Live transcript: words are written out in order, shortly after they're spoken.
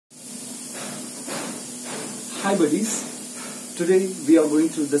Hi buddies, today we are going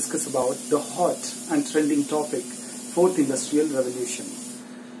to discuss about the hot and trending topic, Fourth Industrial Revolution.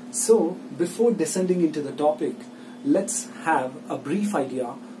 So before descending into the topic, let's have a brief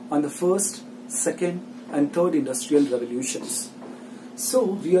idea on the first, second and third industrial revolutions. So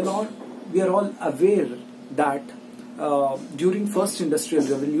we are all aware that during first industrial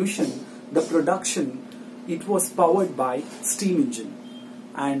revolution, the production, it was powered by steam engine.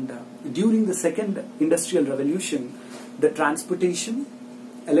 And during the second industrial revolution, the transportation,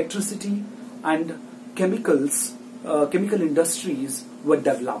 electricity and chemical industries were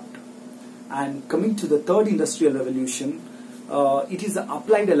developed. And coming to the third industrial revolution, it is the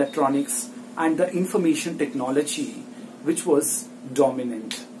applied electronics and the information technology which was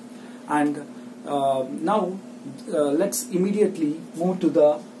dominant. And now let's immediately move to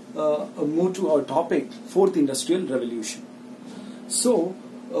our topic, fourth industrial revolution. So,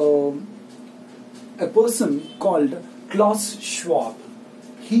 a person called Klaus Schwab,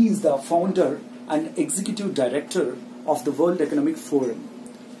 he is the founder and executive director of the World Economic Forum.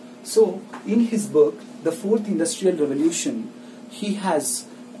 So, in his book, The Fourth Industrial Revolution, he has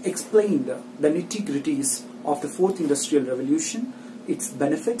explained the nitty-gritties of the Fourth Industrial Revolution, its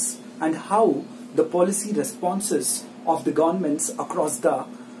benefits, and how the policy responses of the governments across the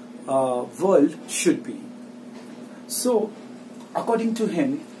world should be. So, according to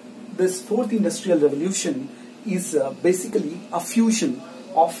him, this fourth industrial revolution is basically a fusion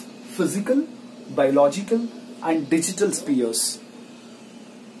of physical, biological and digital spheres.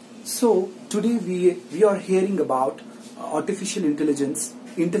 So today we are hearing about artificial intelligence,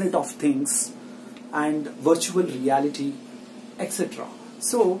 Internet of Things and virtual reality, etc.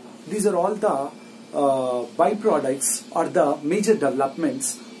 So these are all the byproducts or the major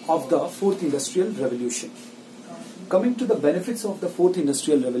developments of the fourth industrial revolution. Coming to the benefits of the fourth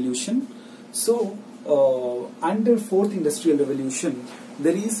industrial revolution, so under fourth industrial revolution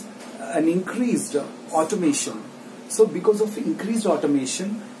there is an increased automation. So because of increased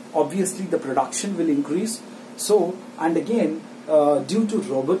automation, obviously the production will increase. So and again due to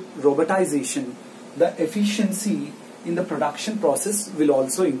robotization, the efficiency in the production process will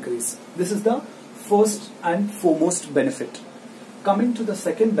also increase. This is the first and foremost benefit. Coming to the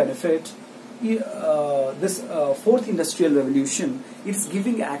second benefit, this fourth industrial revolution, it's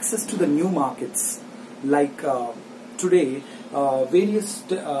giving access to the new markets, like today various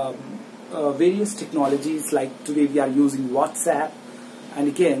technologies, like today we are using WhatsApp and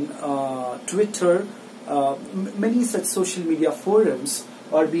again Twitter, many such social media forums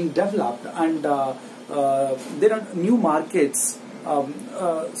are being developed, and there are new markets,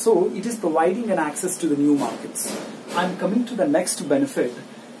 so it is providing an access to the new markets. And coming to the next benefit,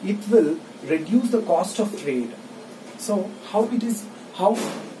 it will reduce the cost of trade. So how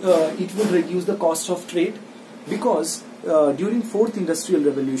it will reduce the cost of trade? Because during fourth industrial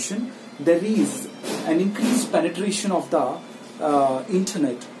revolution there is an increased penetration of the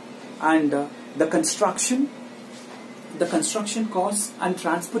internet, and the construction costs and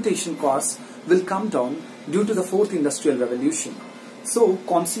transportation costs will come down due to the fourth industrial revolution. So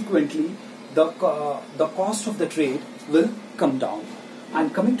consequently the cost of the trade will come down.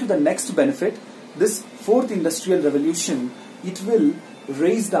 And coming to the next benefit, this fourth industrial revolution, it will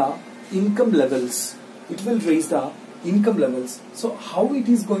raise the income levels. It will raise the income levels. So how it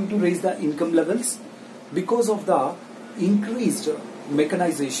is going to raise the income levels? Because of the increased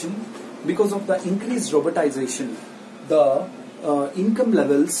mechanization, because of the increased robotization, the income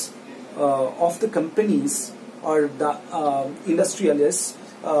levels of the companies or the industrialists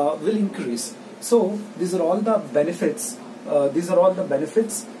will increase. So these are all the benefits. These are all the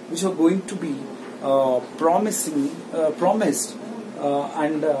benefits which are going to be promised,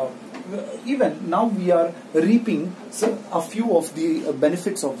 and even now we are reaping a few of the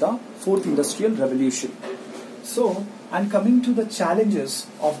benefits of the fourth industrial revolution. So, and coming to the challenges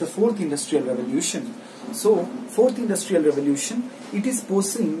of the fourth industrial revolution. So, fourth industrial revolution, it is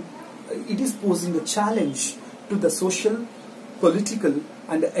posing a challenge to the social, political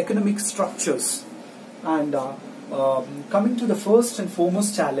and economic structures. And coming to the first and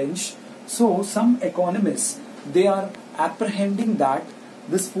foremost challenge, so some economists, they are apprehending that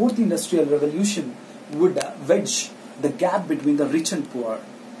this fourth industrial revolution would wedge the gap between the rich and poor,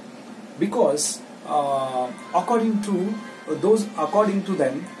 because according to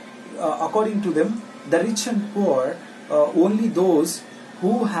them, the rich and poor, only those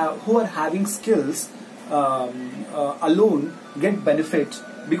who are having skills alone get benefit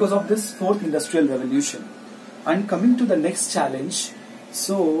because of this fourth industrial revolution. And coming to the next challenge,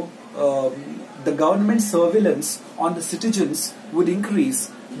 so the government surveillance on the citizens would increase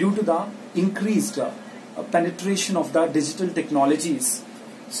due to the increased penetration of the digital technologies.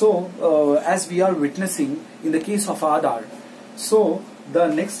 So as we are witnessing in the case of Aadhaar, so the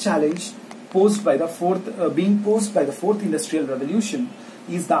next challenge posed by the fourth industrial revolution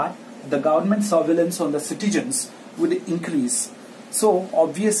is that the government surveillance on the citizens would increase. So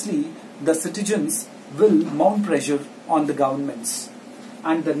obviously the citizens will mount pressure on the governments.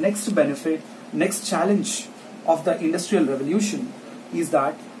 And the next challenge of the industrial revolution is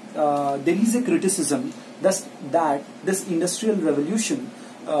that there is a criticism that this industrial revolution,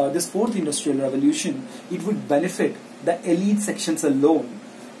 this fourth industrial revolution, it would benefit the elite sections alone.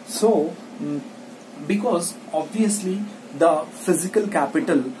 So because obviously the physical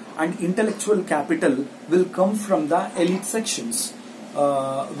capital and intellectual capital will come from the elite sections.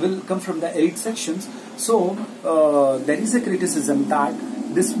 So there is a criticism that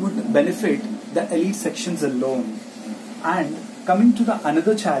this would benefit the elite sections alone. And coming to the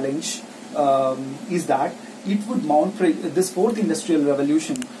another challenge is that it would this fourth industrial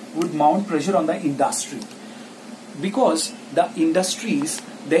revolution would mount pressure on the industry, because the industries,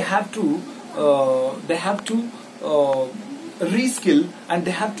 they have to reskill and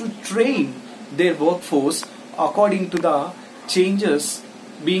they have to train their workforce according to the changes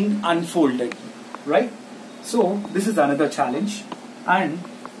being unfolded, right? So this is another challenge. And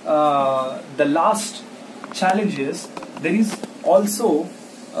the last challenge is, there is also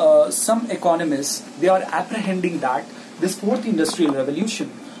some economists, they are apprehending that this fourth industrial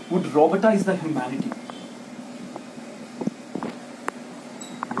revolution would robotize the humanity.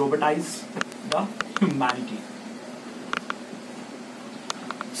 Robotize the humanity.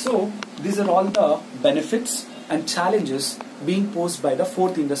 So these are all the benefits and challenges being posed by the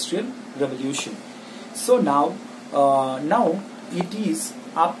fourth industrial revolution. So now it is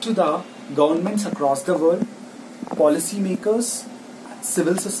up to the governments across the world, policymakers,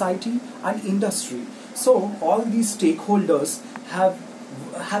 civil society and industry. So all these stakeholders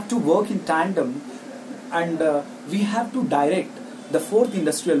have to work in tandem, and we have to direct the fourth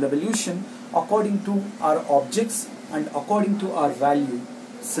industrial revolution according to our objects and according to our value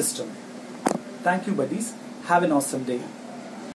system. Thank you, buddies. Have an awesome day.